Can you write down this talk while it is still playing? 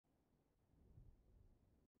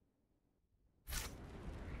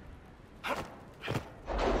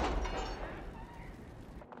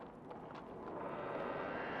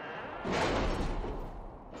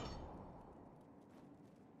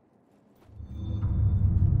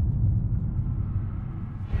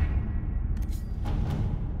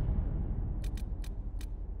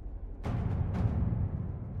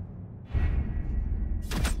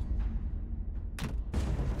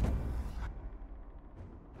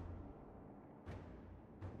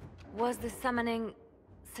Was the summoning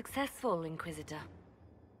successful, Inquisitor?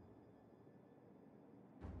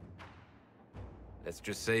 Let's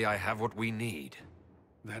just say I have what we need.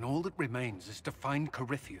 Then all that remains is to find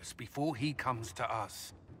Corypheus before he comes to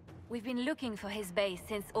us. We've been looking for his base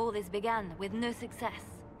since all this began, with no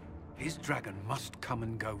success. His dragon must come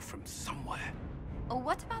and go from somewhere. Oh,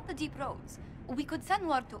 what about the deep roads? We could send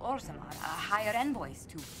word to Orzammar, hire envoys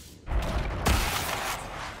to...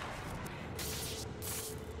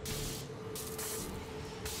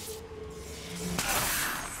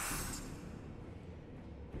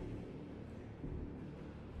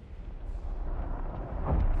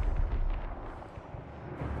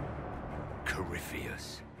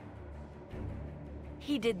 Corypheus.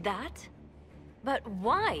 He did that? But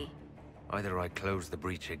why? Either I close the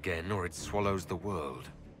breach again, or it swallows the world.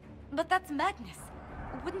 But that's madness.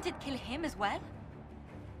 Wouldn't it kill him as well?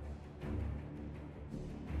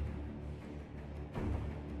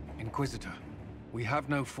 Inquisitor, we have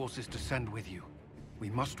no forces to send with you. We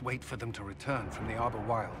must wait for them to return from the Arbor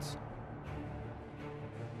Wilds.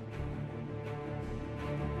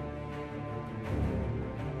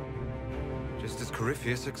 Just as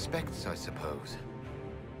Corypheus expects, I suppose.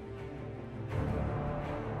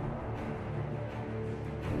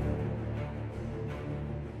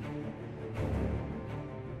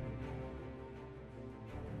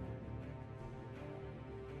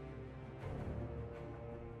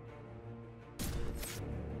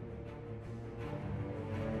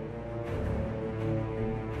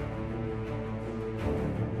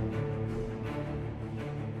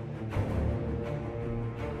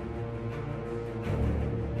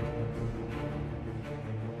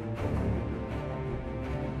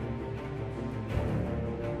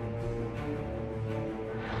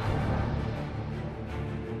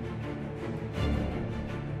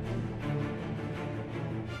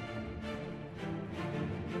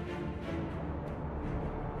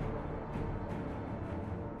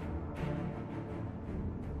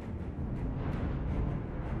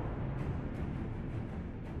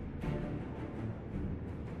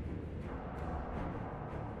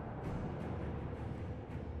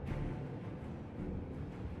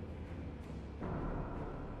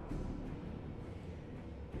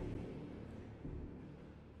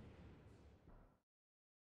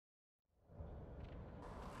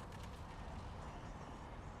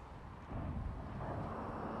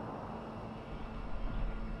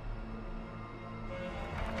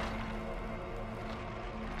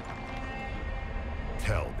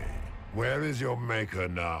 Tell me, where is your maker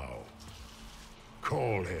now?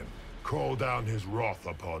 Call him. Call down his wrath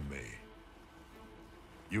upon me.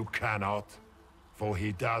 You cannot, for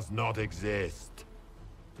he does not exist.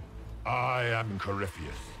 I am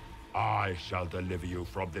Corypheus. I shall deliver you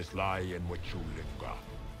from this lie in which you linger.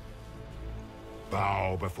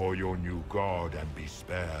 Bow before your new god and be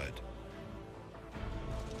spared.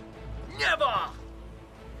 Never!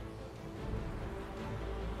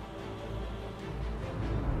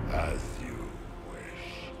 As you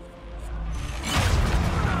wish.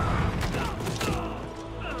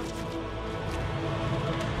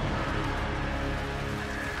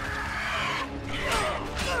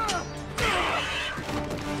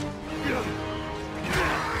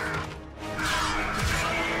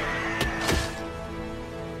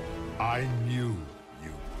 I knew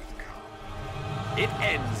you would come. It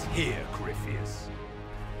ends here, Corypheus.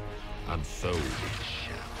 And so it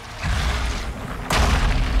shall.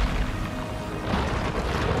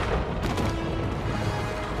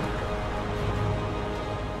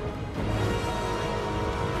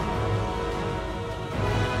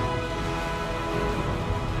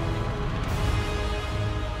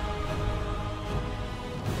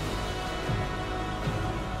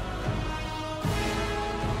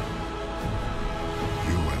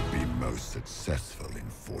 Successful in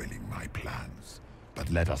foiling my plans, but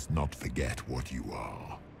let us not forget what you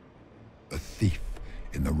are. A thief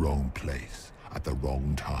in the wrong place at the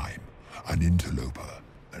wrong time, an interloper,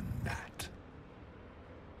 a gnat.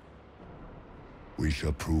 We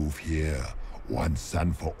shall prove here, once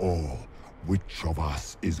and for all, which of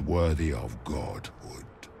us is worthy of godhood.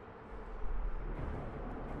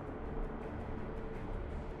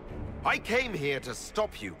 I came here to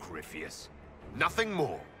stop you, Corypheus. Nothing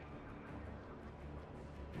more.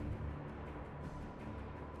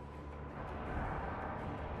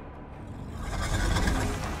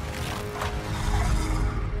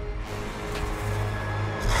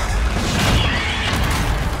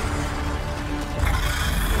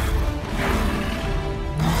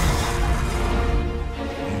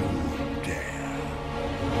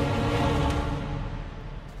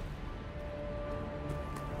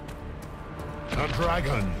 A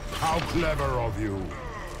dragon! How clever of you!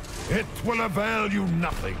 It will avail you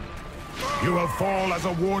nothing. You will fall as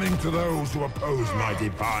a warning to those who oppose my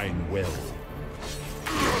divine will.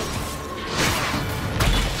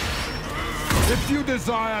 If you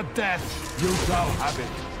desire death, you shall have it.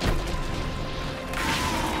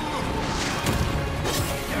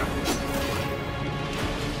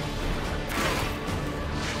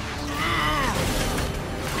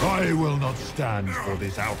 I will not stand for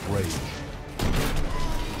this outrage.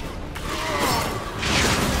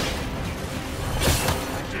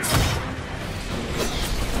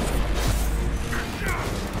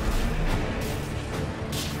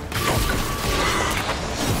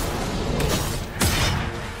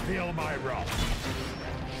 Feel my wrath.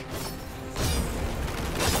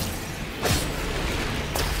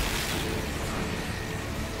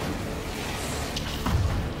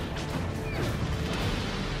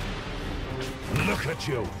 Look at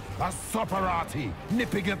you, a Soparati,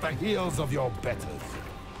 nipping at the heels of your betters.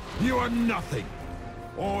 You are nothing.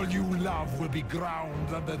 All you love will be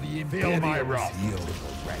ground under the Imperial's heel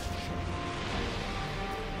of a wrench.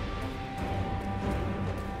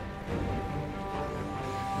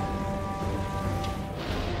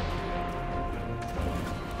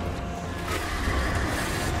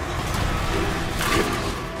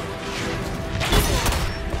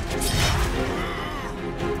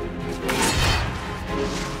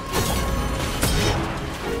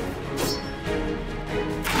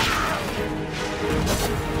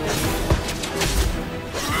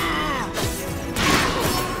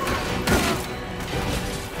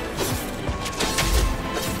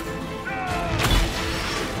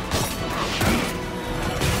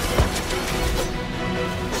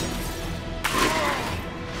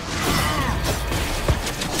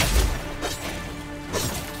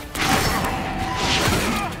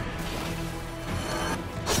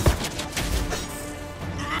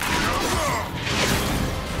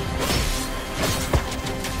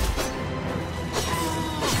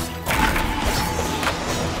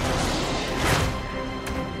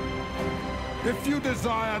 If you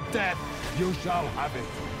desire death, you shall have it.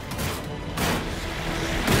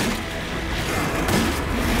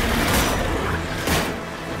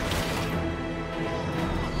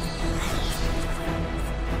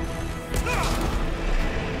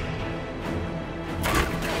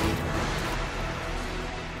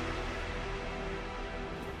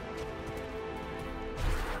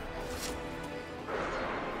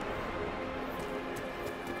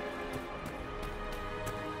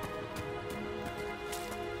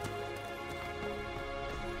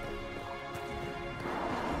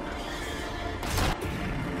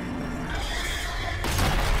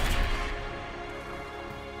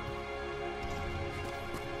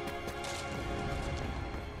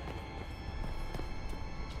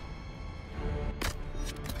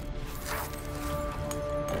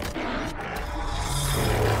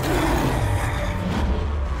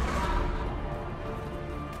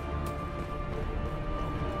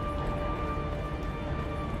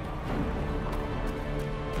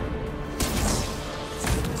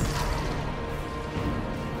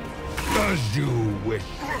 As you wish.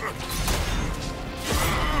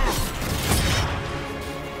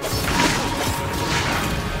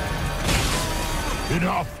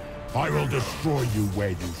 Enough! I will destroy you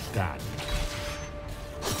where you stand.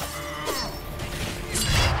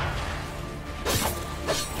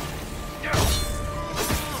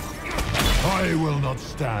 I will not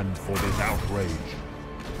stand for this outrage.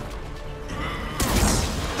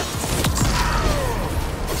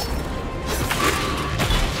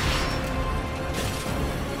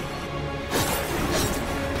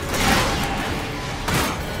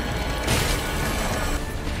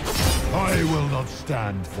 I will not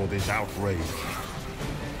stand for this outrage.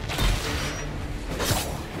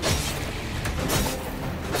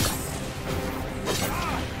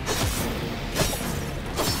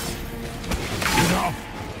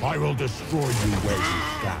 Enough! I will destroy you where you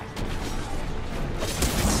stand.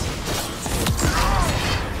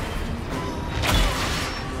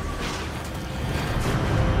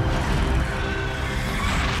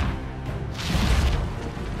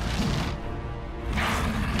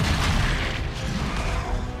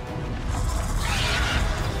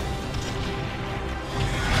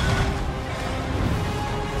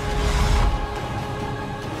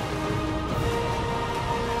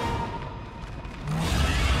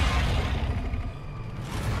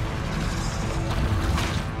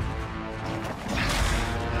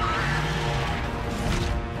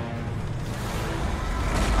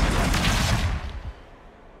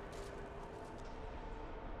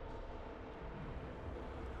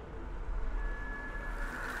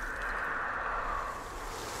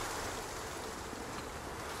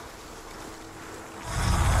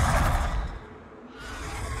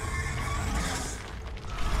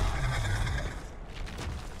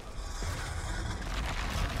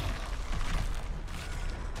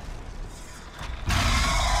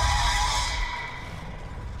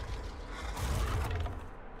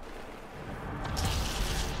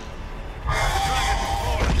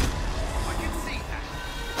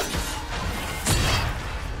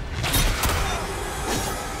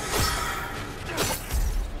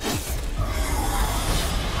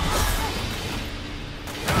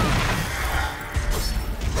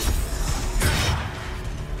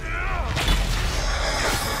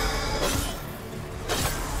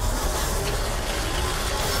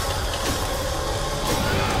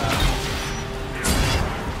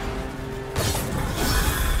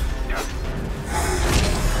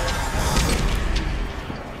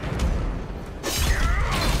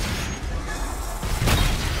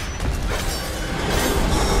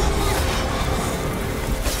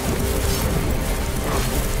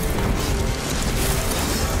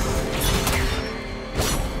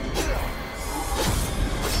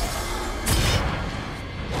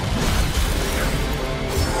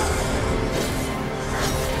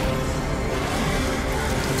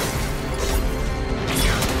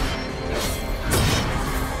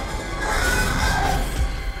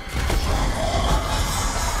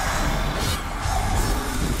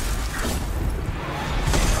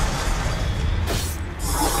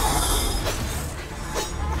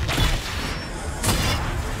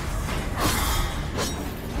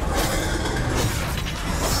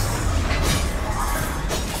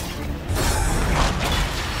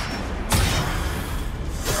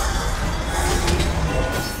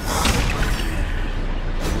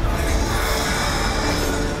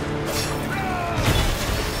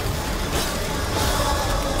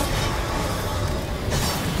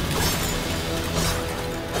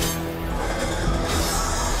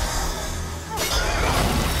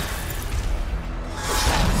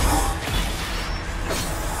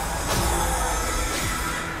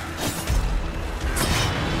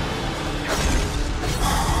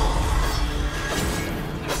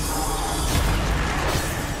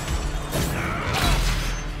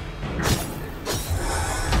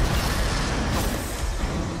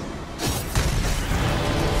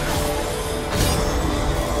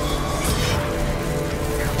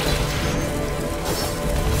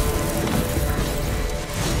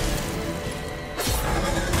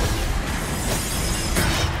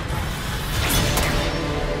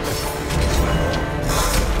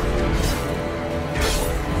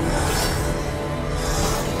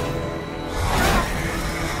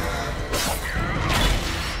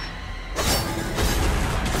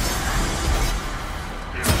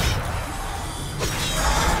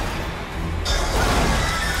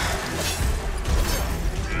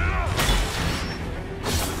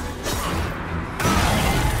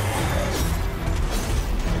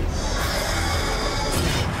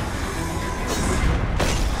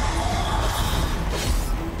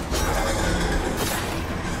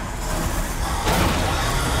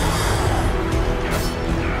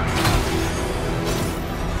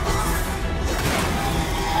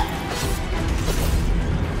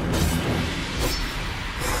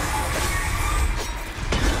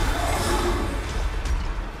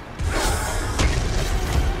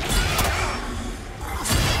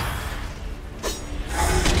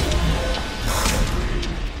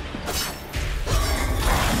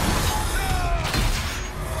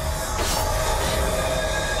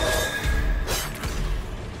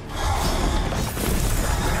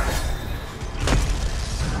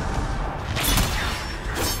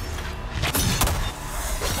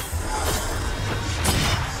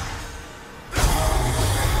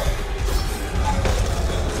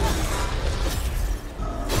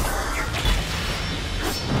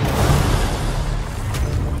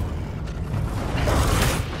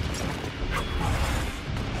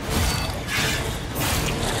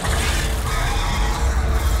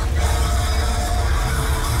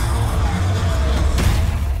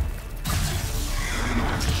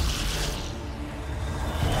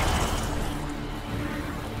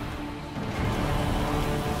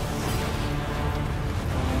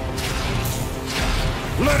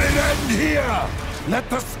 Let it end here! Let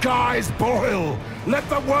the skies boil! Let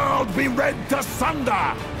the world be rent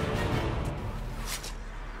asunder!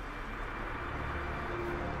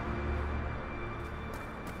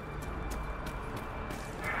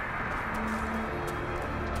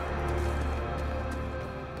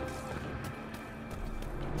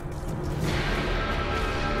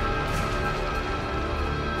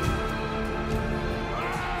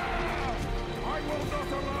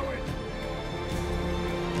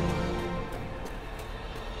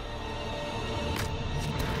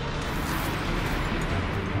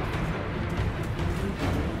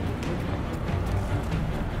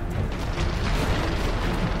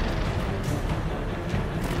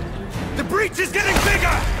 The breach is getting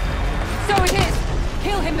bigger! So it is!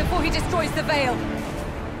 Kill him before he destroys the Veil!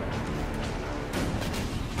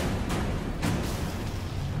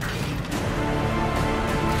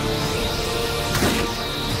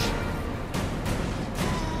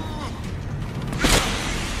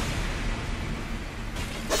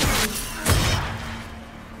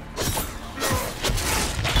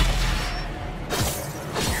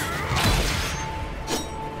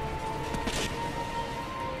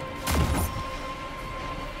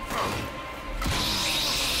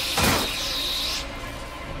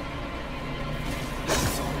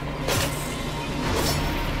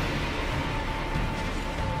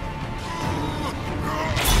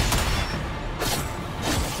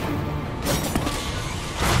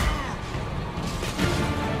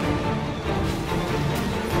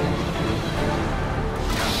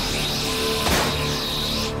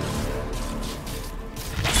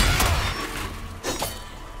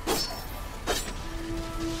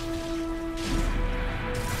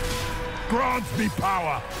 Grant me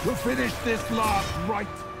power to finish this last rite.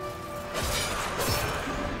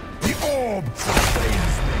 The orb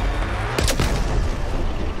sustains me.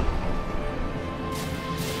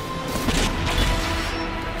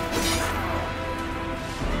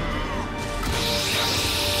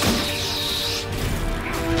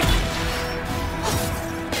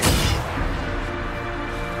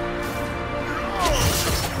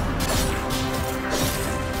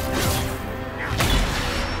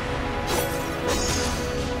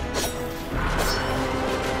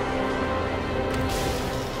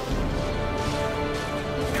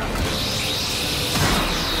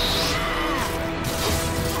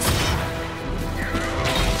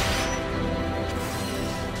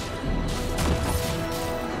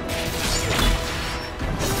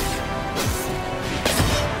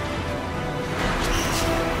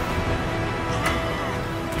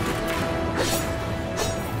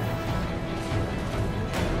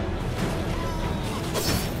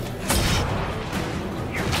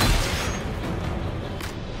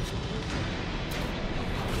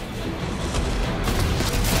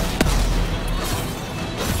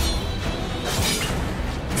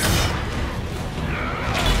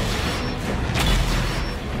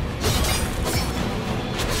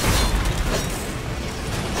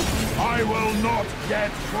 I will not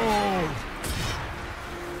get fooled!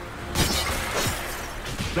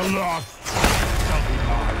 The lost shall be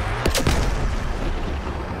mine.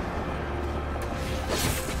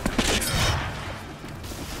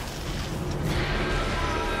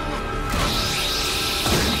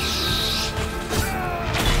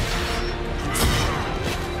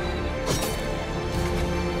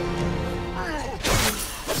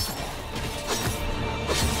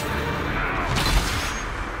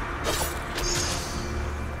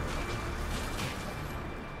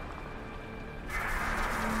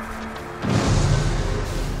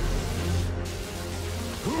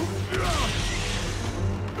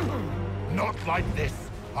 Not like this.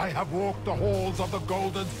 I have walked the halls of the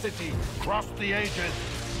Golden City, crossed the ages.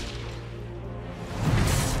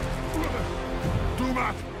 Do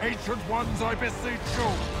not, ancient ones, I beseech you.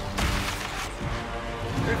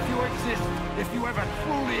 If you exist, if you ever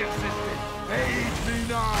truly existed, aid me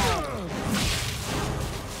now.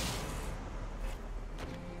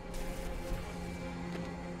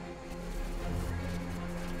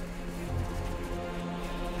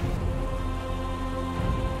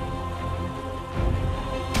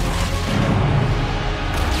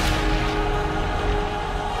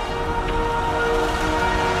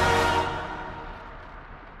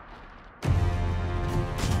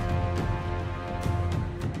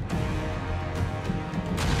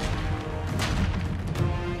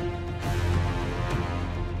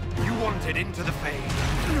 Into the fade.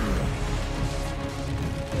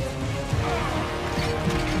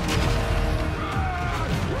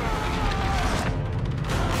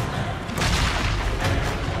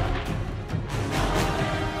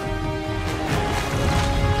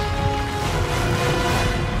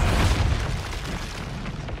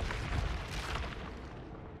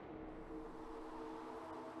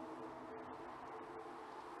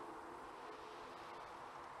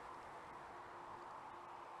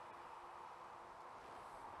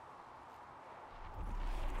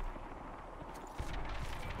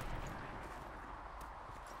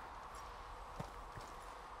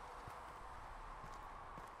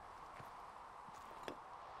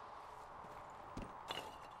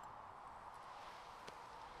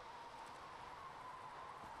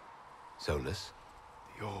 Solus?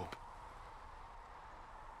 The orb.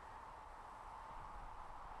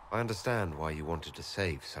 I understand why you wanted to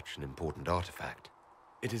save such an important artifact.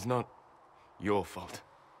 It is not your fault.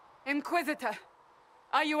 Inquisitor,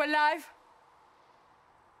 are you alive?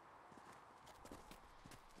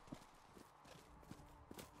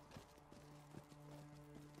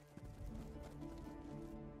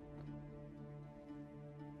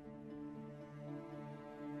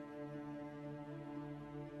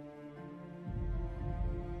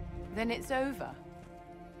 Then it's over.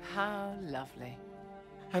 How lovely.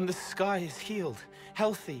 And the sky is healed,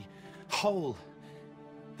 healthy, whole.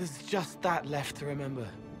 There's just that left to remember.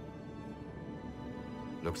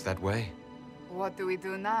 Looks that way. What do we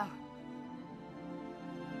do now?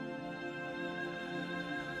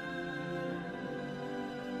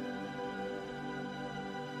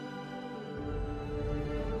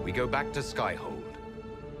 We go back to Skyhold.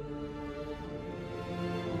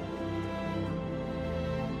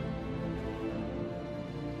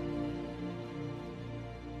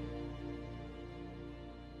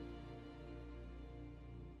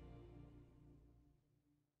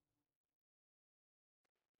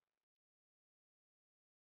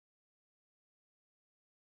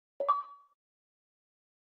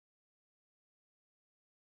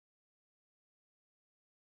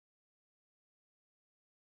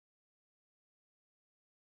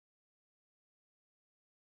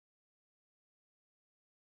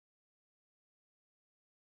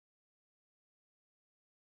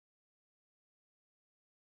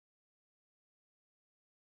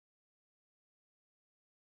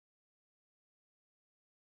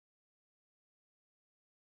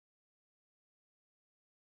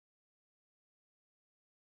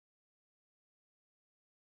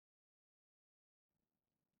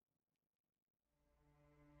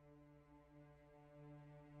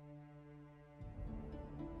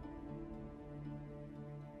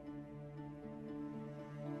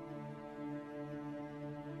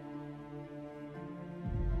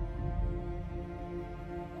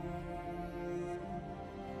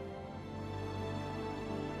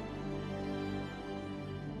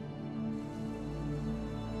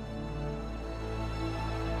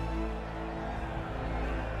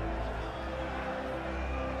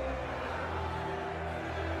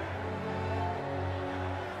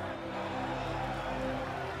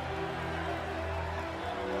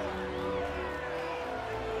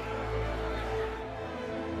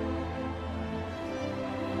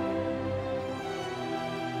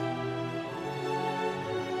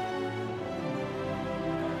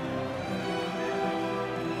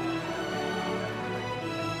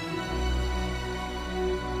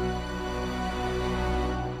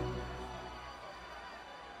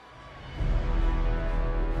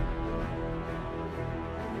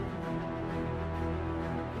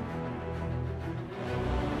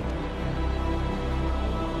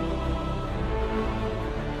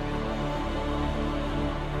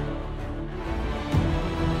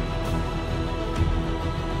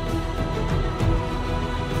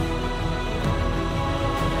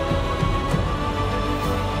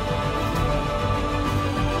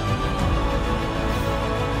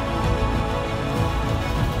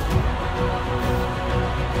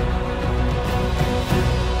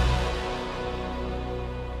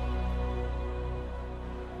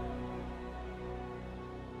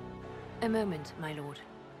 A moment, my lord.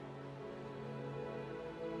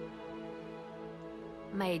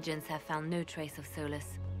 My agents have found no trace of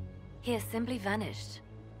Solus. He has simply vanished.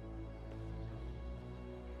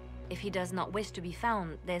 If he does not wish to be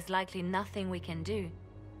found, there's likely nothing we can do.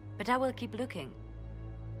 But I will keep looking.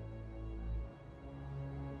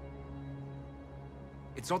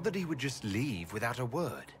 It's odd that he would just leave without a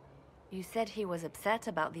word. You said he was upset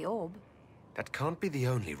about the orb. That can't be the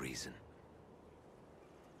only reason.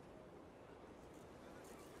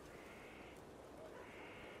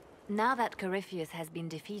 Now that Corypheus has been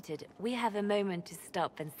defeated, we have a moment to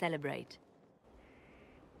stop and celebrate.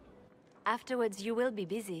 Afterwards, you will be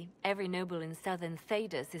busy. Every noble in southern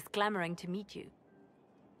Thedas is clamoring to meet you.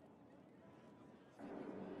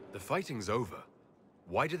 The fighting's over.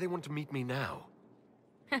 Why do they want to meet me now?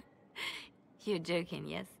 You're joking,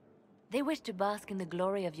 yes? They wish to bask in the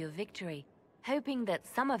glory of your victory, hoping that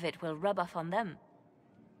some of it will rub off on them.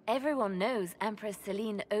 Everyone knows Empress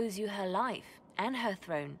Celine owes you her life and her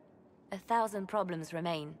throne. 1,000 problems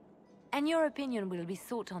remain, and your opinion will be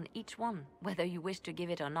sought on each one, whether you wish to give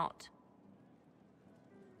it or not.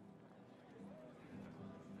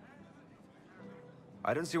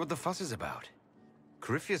 I don't see what the fuss is about.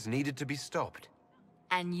 Corypheus needed to be stopped.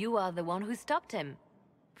 And you are the one who stopped him.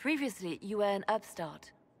 Previously, you were an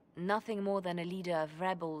upstart. nothing more than a leader of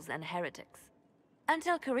rebels and heretics.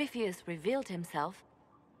 Until Corypheus revealed himself,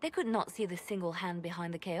 they could not see the single hand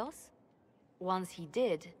behind the chaos. Once he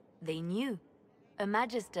did, they knew. A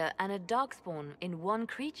Magister and a Darkspawn in one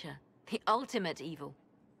creature. The ultimate evil.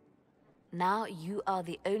 Now you are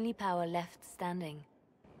the only power left standing.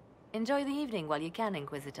 Enjoy the evening while you can,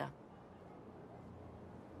 Inquisitor.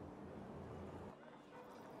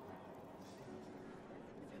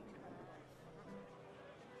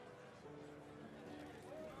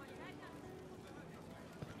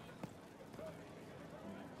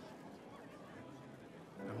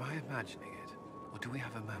 Am I imagining it? Or do we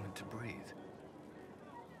have a moment to breathe?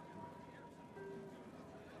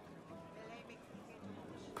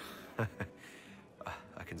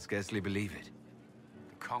 I can scarcely believe it.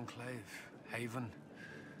 The Conclave, Haven.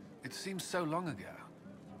 It seems so long ago.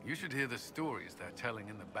 You should hear the stories they're telling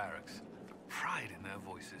in the barracks. The pride in their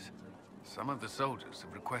voices. Some of the soldiers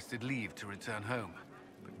have requested leave to return home,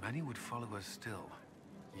 but many would follow us still.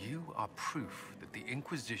 You are proof that the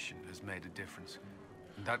Inquisition has made a difference,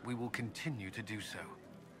 and that we will continue to do so.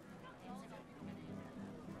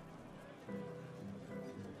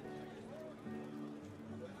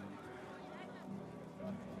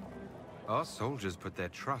 Our soldiers put their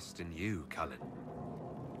trust in you, Cullen.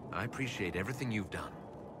 I appreciate everything you've done.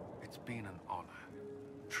 It's been an honor.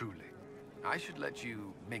 Truly. I should let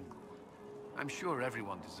you mingle. I'm sure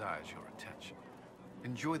everyone desires your attention.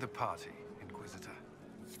 Enjoy the party, Inquisitor.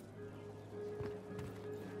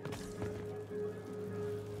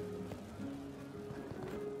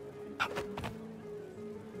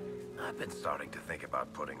 I've been starting to think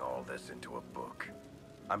about putting all this into a book.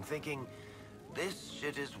 I'm thinking, this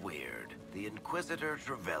shit is weird. The Inquisitor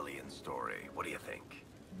Trevelyan story. What do you think?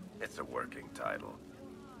 It's a working title.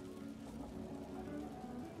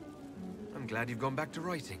 I'm glad you've gone back to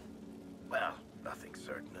writing. Well, nothing's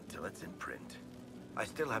certain until it's in print. I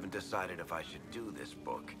still haven't decided if I should do this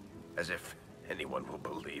book. As if anyone will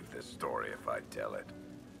believe this story if I tell it.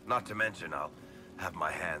 Not to mention, I'll have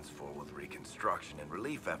my hands full with reconstruction and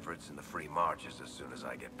relief efforts in the Free Marches as soon as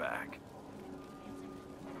I get back.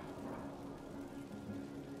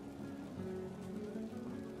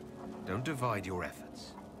 Don't divide your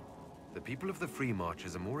efforts. The people of the Free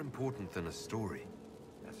Marches are more important than a story.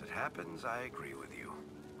 As it happens, I agree with you.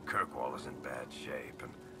 Kirkwall is in bad shape,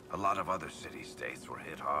 and a lot of other city-states were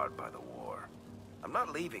hit hard by the war. I'm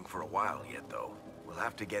not leaving for a while yet, though. We'll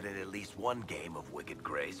have to get in at least one game of Wicked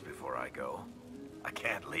Grace before I go. I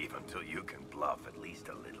can't leave until you can bluff at least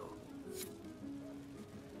a little.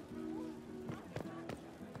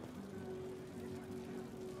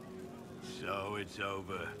 So it's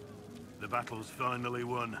over. The battle's finally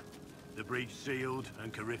won. The breach sealed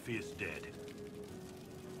and Corypheus dead.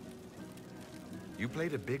 You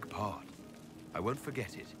played a big part. I won't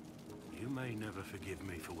forget it. You may never forgive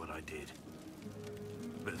me for what I did.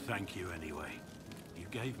 But thank you anyway. You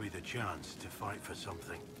gave me the chance to fight for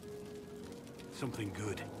something. Something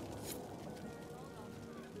good.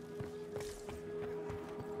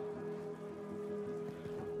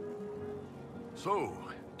 So,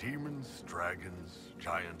 demons, dragons,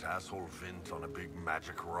 giant asshole Vint on a big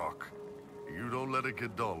magic rock. You don't let it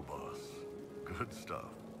get dull, boss. Good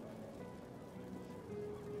stuff.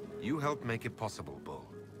 You helped make it possible, Bull.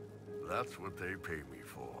 That's what they pay me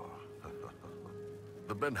for.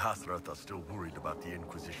 The Ben Hathrath are still worried about the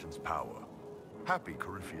Inquisition's power. Happy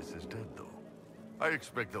Corypheus is dead, though. I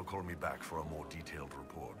expect they'll call me back for a more detailed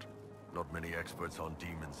report. Not many experts on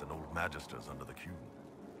demons and old magisters under the Q.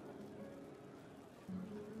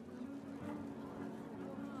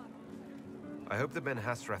 I hope the Ben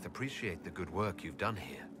Hathrath appreciate the good work you've done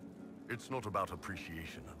here. It's not about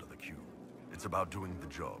appreciation under the Q. It's about doing the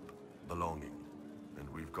job, belonging. And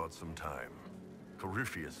we've got some time.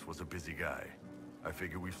 Corypheus was a busy guy. I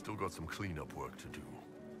figure we've still got some cleanup work to do.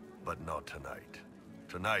 But not tonight.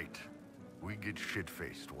 Tonight, we get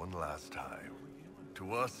shit-faced one last time.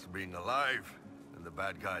 To us, being alive, and the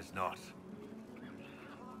bad guys not.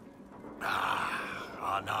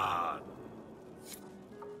 Anan.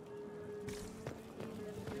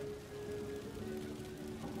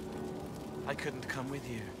 I couldn't come with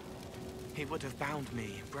you. He would have bound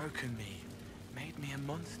me, broken me, made me a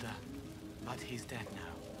monster. But he's dead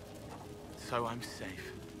now. So I'm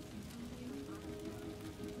safe.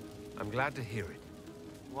 I'm glad to hear it.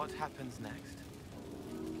 What happens next?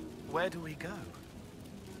 Where do we go?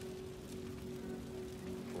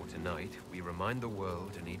 For tonight, we remind the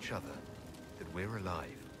world and each other that we're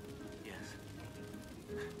alive. Yes.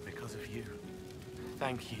 Because of you.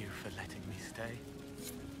 Thank you for letting me stay.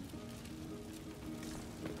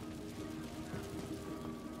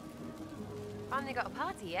 finally got a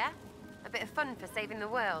party, yeah? A bit of fun for saving the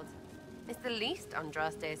world. It's the least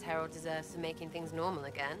Andraste's herald deserves for making things normal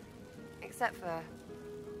again. Except for,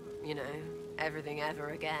 you know, everything ever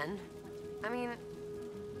again. I mean,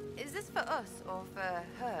 is this for us or for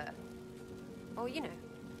her? Or, you know,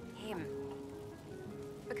 him?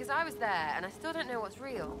 Because I was there and I still don't know what's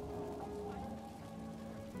real.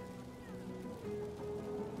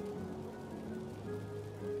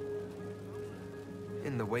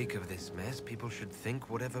 In the wake of this mess, people should think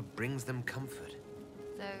whatever brings them comfort.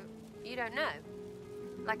 So, you don't know?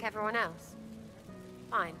 Like everyone else?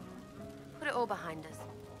 Fine. Put it all behind us.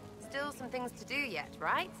 Still some things to do yet,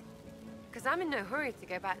 right? Because I'm in no hurry to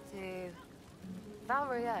go back to...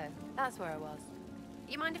 Valrio. That's where I was.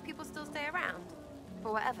 You mind if people still stay around?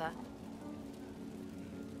 Or whatever?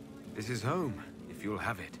 This is home, if you'll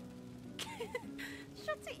have it.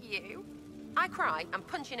 Shut at you. I cry, I'm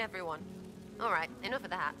punching everyone. Alright, enough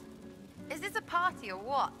of that. Is this a party or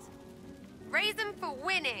what? Raise them for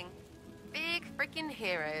winning! Big freaking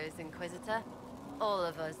heroes, Inquisitor. All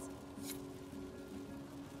of us.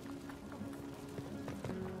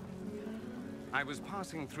 I was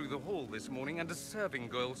passing through the hall this morning and a serving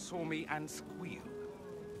girl saw me and squealed.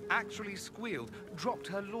 Actually squealed, dropped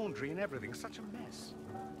her laundry and everything, such a mess.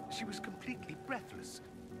 She was completely breathless.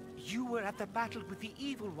 You were at the battle with the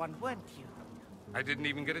evil one, weren't you? I didn't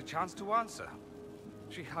even get a chance to answer.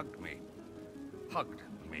 She hugged me. Hugged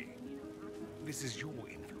me. This is your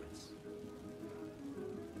influence.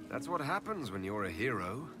 That's what happens when you're a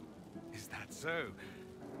hero. Is that so?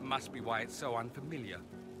 Must be why it's so unfamiliar.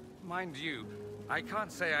 Mind you, I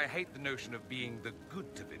can't say I hate the notion of being the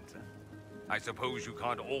good Tevinter. I suppose you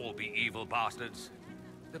can't all be evil bastards.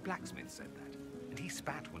 The blacksmith said that, and he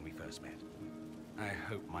spat when we first met. I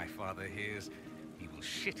hope my father hears. He will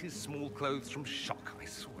shit his small clothes from shock, I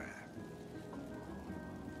swear.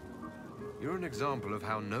 You're an example of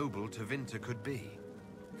how noble Tevinter could be.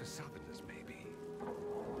 For Southerners, maybe.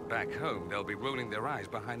 Back home, they'll be rolling their eyes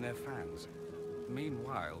behind their fans.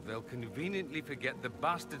 Meanwhile, they'll conveniently forget the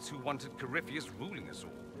bastards who wanted Corypheus ruling us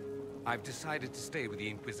all. I've decided to stay with the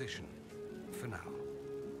Inquisition. For now.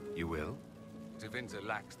 You will? Tevinter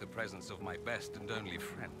lacks the presence of my best and only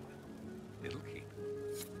friend. It'll keep.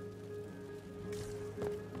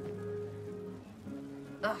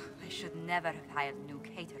 Ugh, I should never have hired a new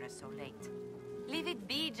caterer so late. Leave it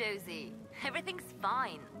be, Josie. Everything's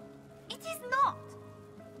fine. It is not!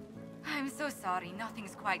 I'm so sorry,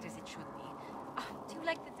 nothing's quite as it should be. Do you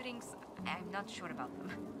like the drinks? I'm not sure about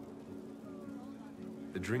them.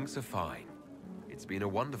 The drinks are fine. It's been a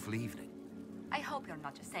wonderful evening. I hope you're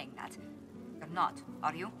not just saying that. You're not,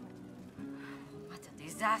 are you? What a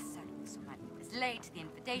disaster. So many was late, the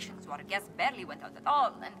invitations to our guests barely went out at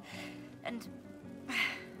all, and...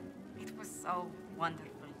 It was so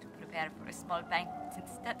wonderful to prepare for a small banquet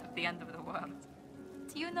instead of the end of the world.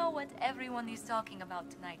 Do you know what everyone is talking about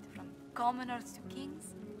tonight, from commoners to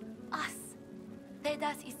kings? Us.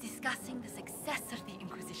 Tedas is discussing the successor of the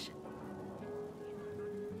Inquisition.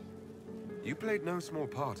 You played no small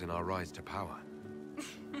part in our rise to power.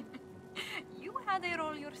 You had a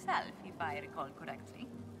role yourself, if I recall correctly.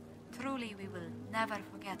 Truly, we will never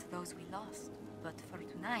forget those we lost. But for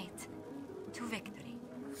tonight, to victory.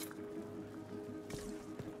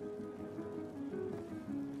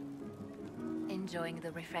 Enjoying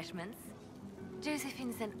the refreshments?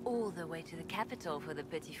 Josephine sent all the way to the capital for the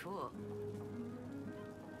petit four.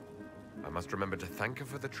 I must remember to thank her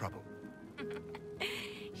for the trouble.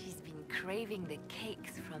 She's been craving the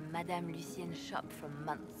cakes from Madame Lucien's shop for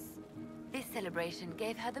months. This celebration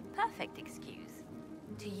gave her the perfect excuse.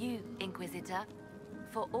 To you, Inquisitor,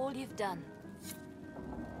 for all you've done.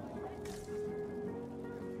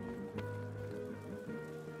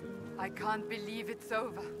 I can't believe it's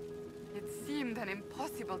over. It seemed an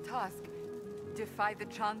impossible task. Defy the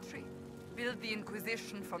Chantry, build the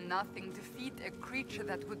Inquisition from nothing, defeat a creature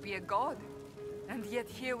that would be a god. And yet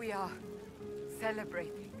here we are,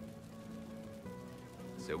 celebrating.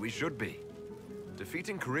 So we should be.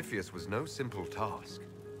 Defeating Corypheus was no simple task.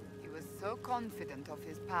 He was so confident of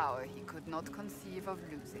his power, he could not conceive of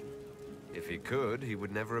losing. If he could, he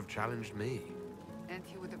would never have challenged me. And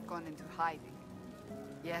he would have gone into hiding.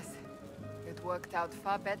 Yes, it worked out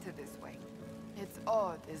far better this way. It's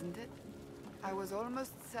odd, isn't it? I was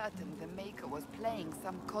almost certain the Maker was playing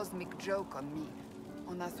some cosmic joke on me,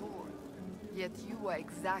 on us all. Yet you were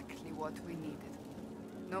exactly what we needed.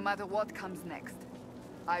 No matter what comes next,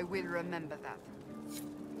 I will remember that.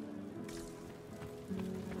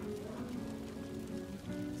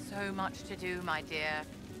 So much to do, my dear.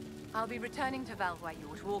 I'll be returning to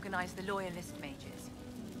Valroyou to organize the Loyalist mages.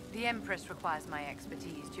 The Empress requires my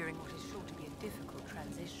expertise during what is sure to be a difficult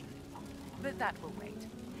transition. But that will wait.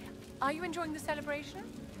 Are you enjoying the celebration?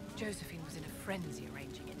 Josephine was in a frenzy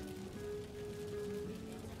arranging it.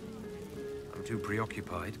 I'm too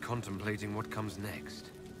preoccupied contemplating what comes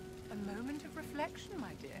next. A moment of reflection,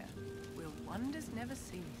 my dear. Will wonders never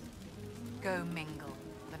cease? Go mingle.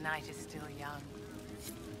 The night is still young.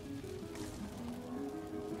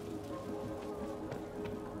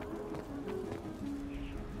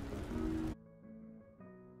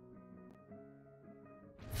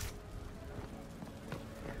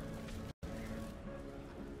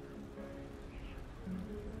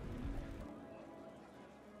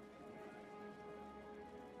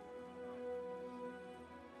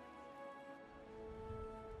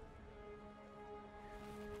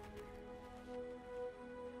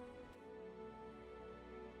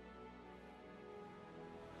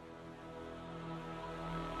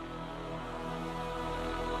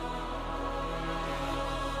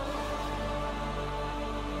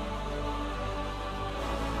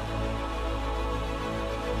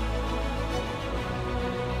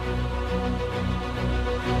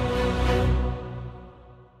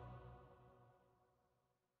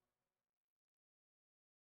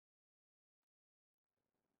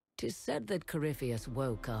 Tis said that Corypheus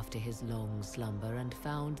woke after his long slumber and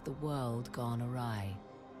found the world gone awry.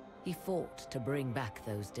 He fought to bring back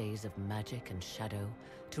those days of magic and shadow,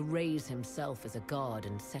 to raise himself as a god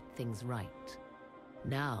and set things right.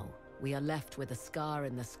 Now, we are left with a scar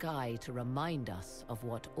in the sky to remind us of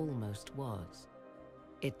what almost was.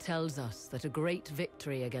 It tells us that a great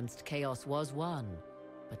victory against chaos was won,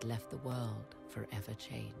 but left the world forever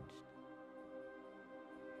changed.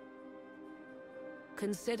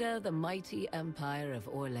 Consider the mighty empire of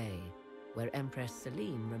Orlais, where Empress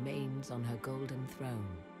Celine remains on her golden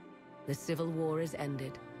throne. The civil war is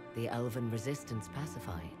ended, the elven resistance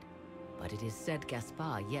pacified, but it is said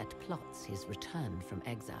Gaspar yet plots his return from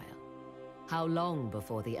exile. How long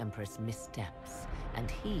before the Empress missteps, and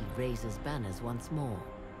he raises banners once more?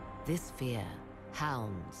 This fear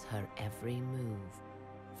hounds her every move.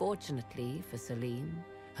 Fortunately for Celine,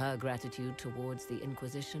 her gratitude towards the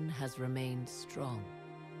Inquisition has remained strong.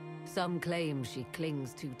 Some claim she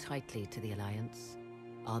clings too tightly to the Alliance.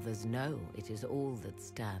 Others know it is all that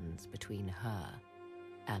stands between her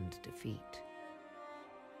and defeat.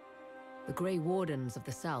 The Grey Wardens of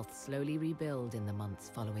the South slowly rebuild in the months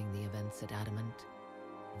following the events at Adamant.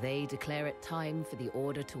 They declare it time for the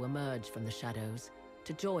Order to emerge from the shadows,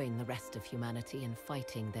 to join the rest of humanity in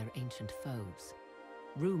fighting their ancient foes.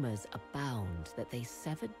 Rumors abound that they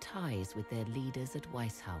severed ties with their leaders at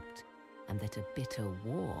Weishaupt, and that a bitter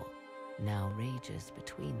war now rages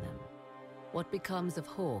between them. What becomes of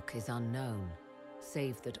Hawke is unknown,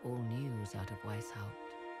 save that all news out of Weishaupt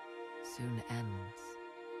soon ends.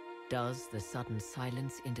 Does the sudden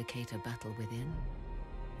silence indicate a battle within,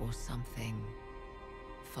 or something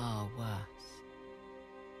far worse?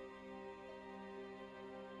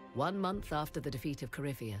 1 month after the defeat of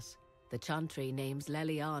Corypheus, the Chantry names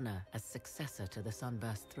Leliana as successor to the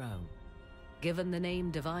Sunburst throne. Given the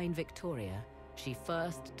name Divine Victoria, she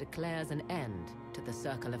first declares an end to the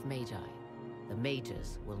Circle of Magi. The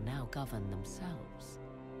mages will now govern themselves.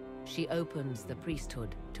 She opens the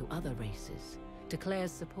priesthood to other races,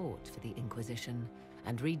 declares support for the Inquisition,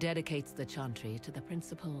 and rededicates the Chantry to the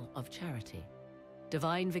principle of charity.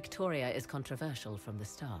 Divine Victoria is controversial from the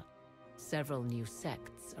start. Several new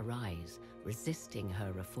sects arise, resisting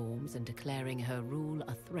her reforms and declaring her rule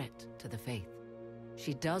a threat to the faith.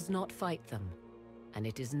 She does not fight them, and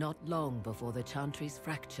it is not long before the Chantry's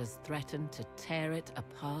fractures threaten to tear it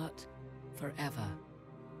apart forever.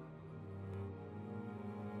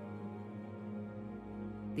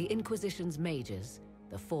 The Inquisition's mages,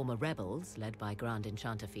 the former rebels led by Grand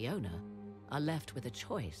Enchanter Fiona, are left with a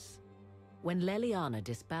choice. When Leliana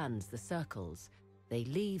disbands the circles, they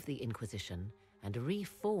leave the Inquisition and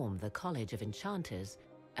reform the College of Enchanters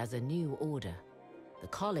as a new order. The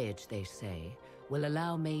college, they say, will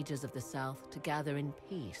allow mages of the South to gather in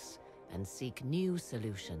peace and seek new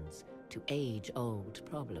solutions to age-old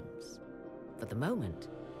problems. For the moment,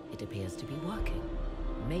 it appears to be working.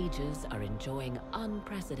 Mages are enjoying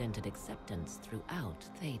unprecedented acceptance throughout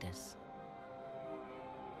Thedas.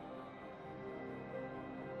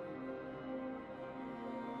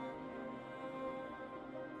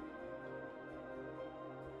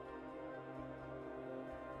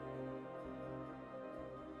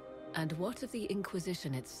 And what of the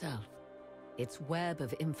Inquisition itself? Its web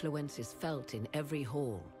of influence is felt in every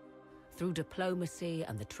hall. Through diplomacy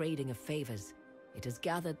and the trading of favors, it has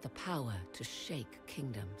gathered the power to shake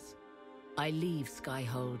kingdoms. I leave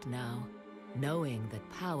Skyhold now, knowing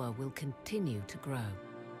that power will continue to grow.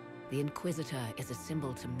 The Inquisitor is a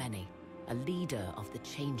symbol to many, a leader of the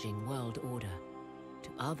changing world order. To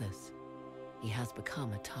others, he has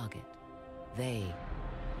become a target. They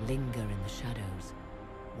linger in the shadows,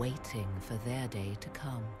 waiting for their day to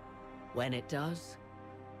come. When it does,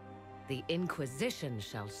 the Inquisition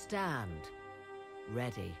shall stand,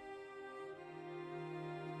 ready.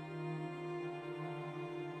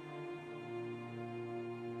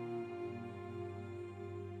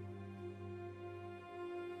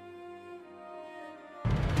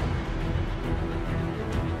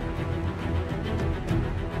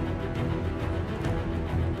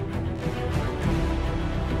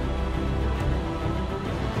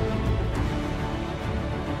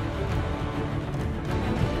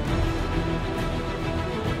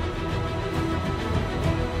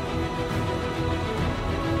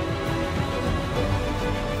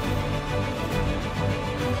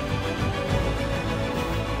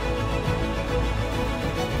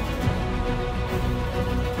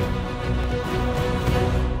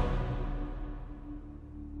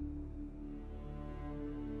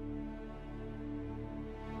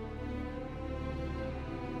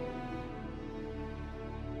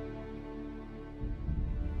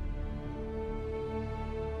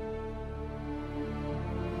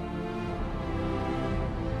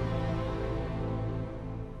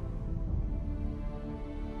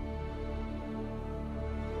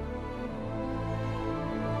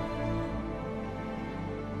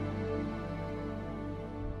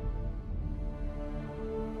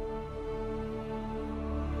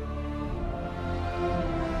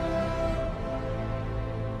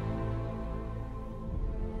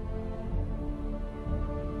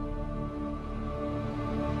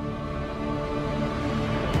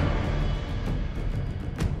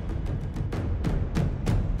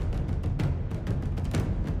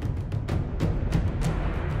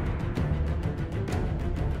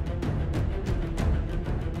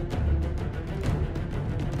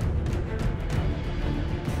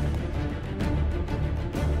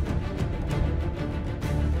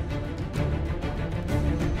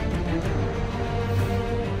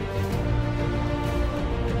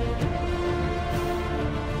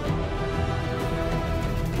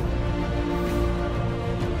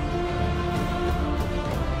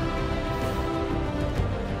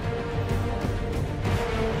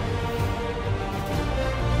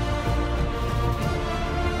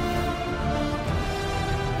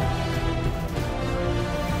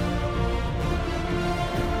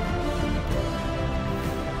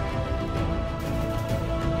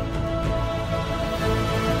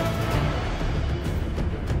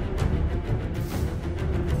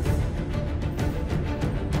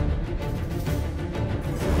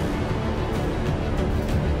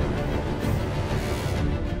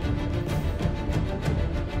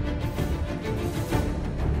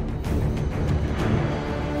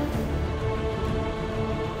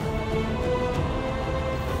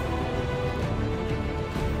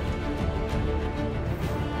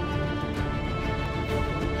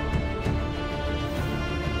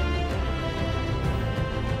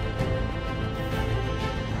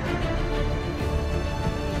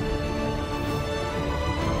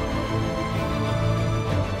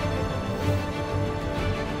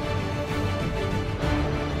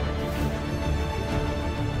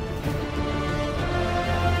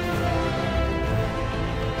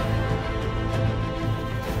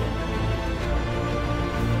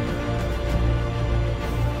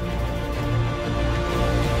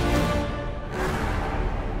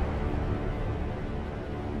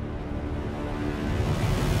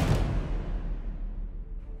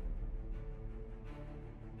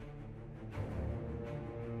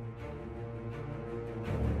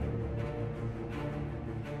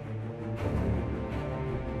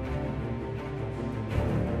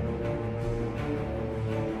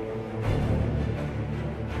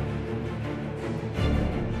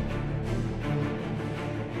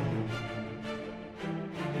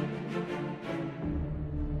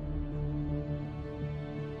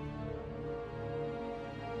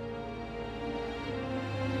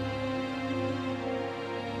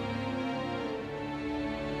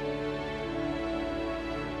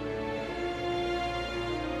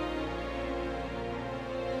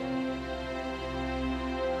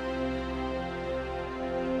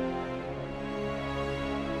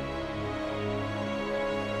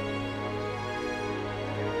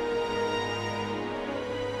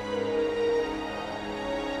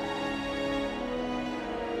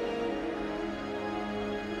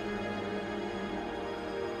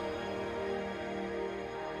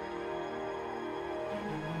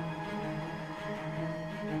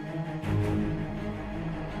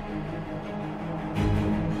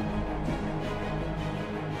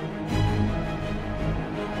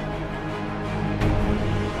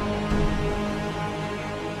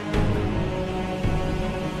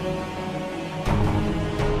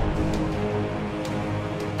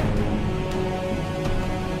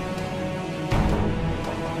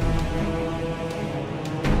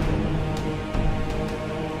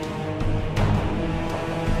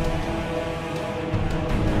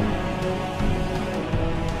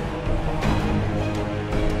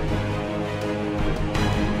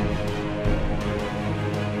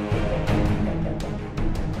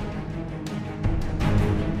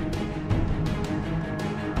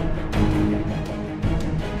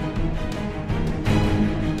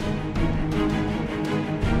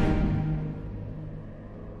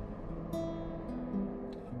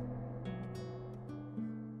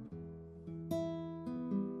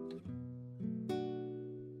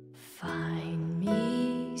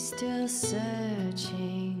 still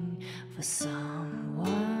searching for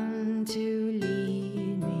someone to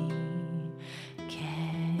lead me?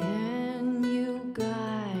 Can you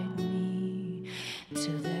guide me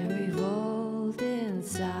to the revolt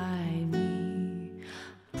inside me?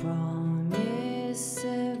 Promise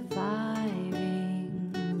surviving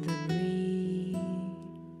the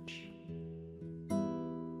breach.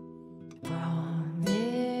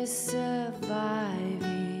 Promise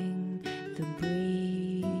surviving the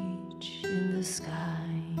breach in the sky.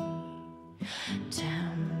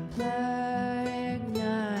 Tell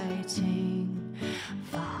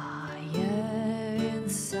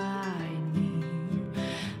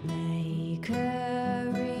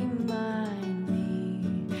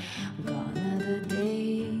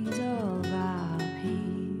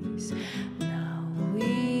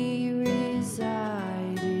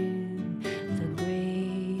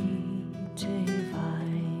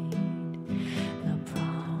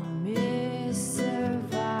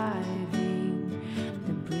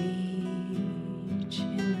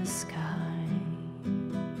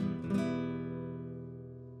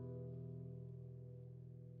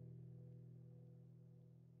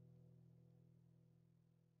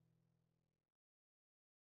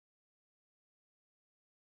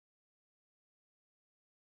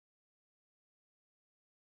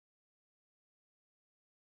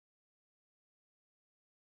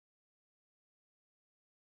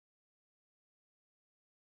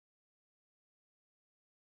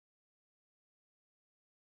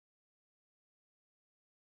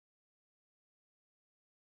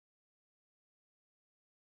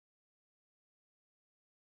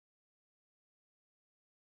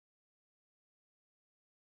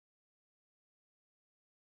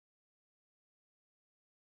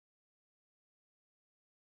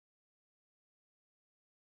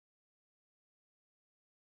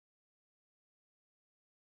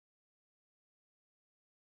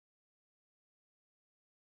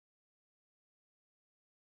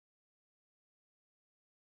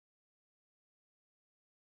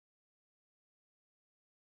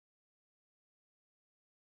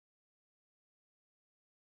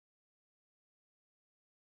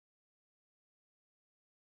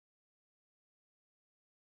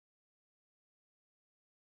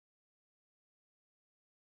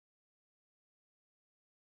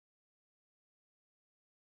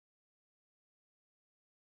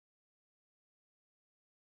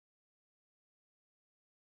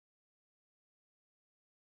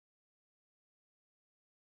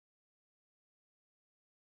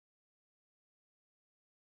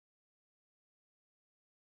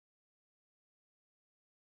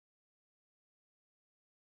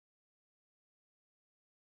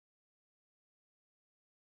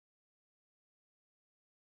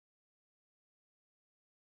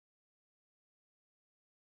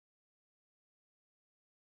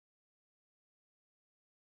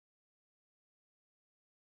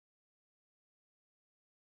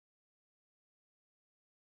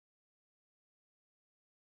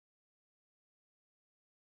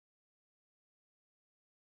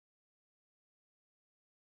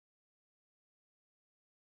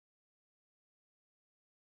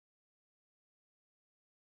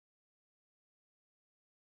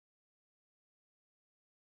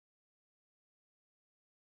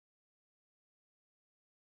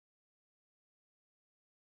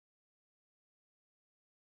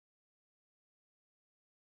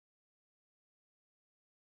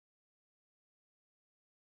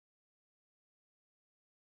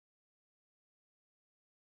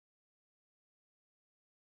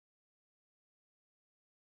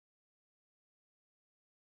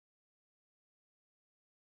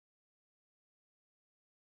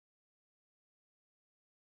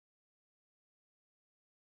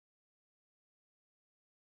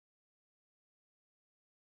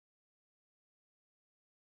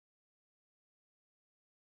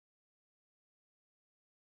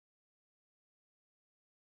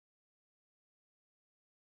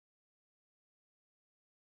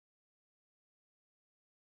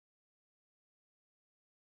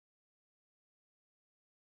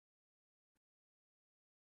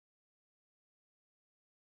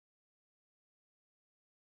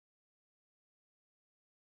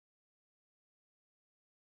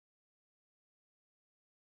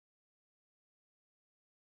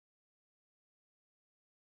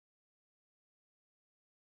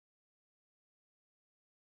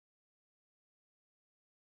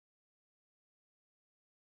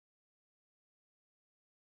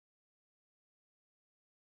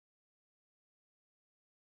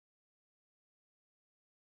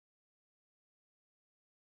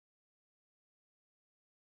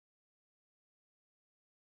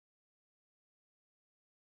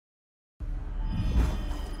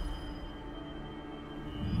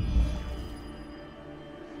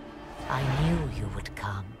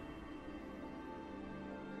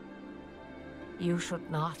You should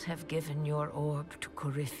not have given your orb to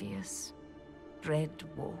Corypheus, Dread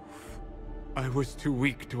Wolf. I was too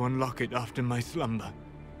weak to unlock it after my slumber.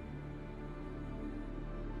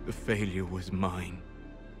 The failure was mine.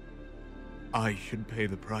 I should pay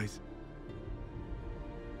the price.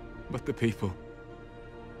 But the people...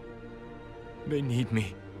 they need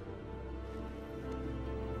me.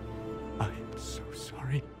 I am so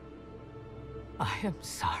sorry. I am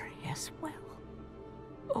sorry as well.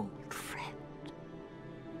 Oh,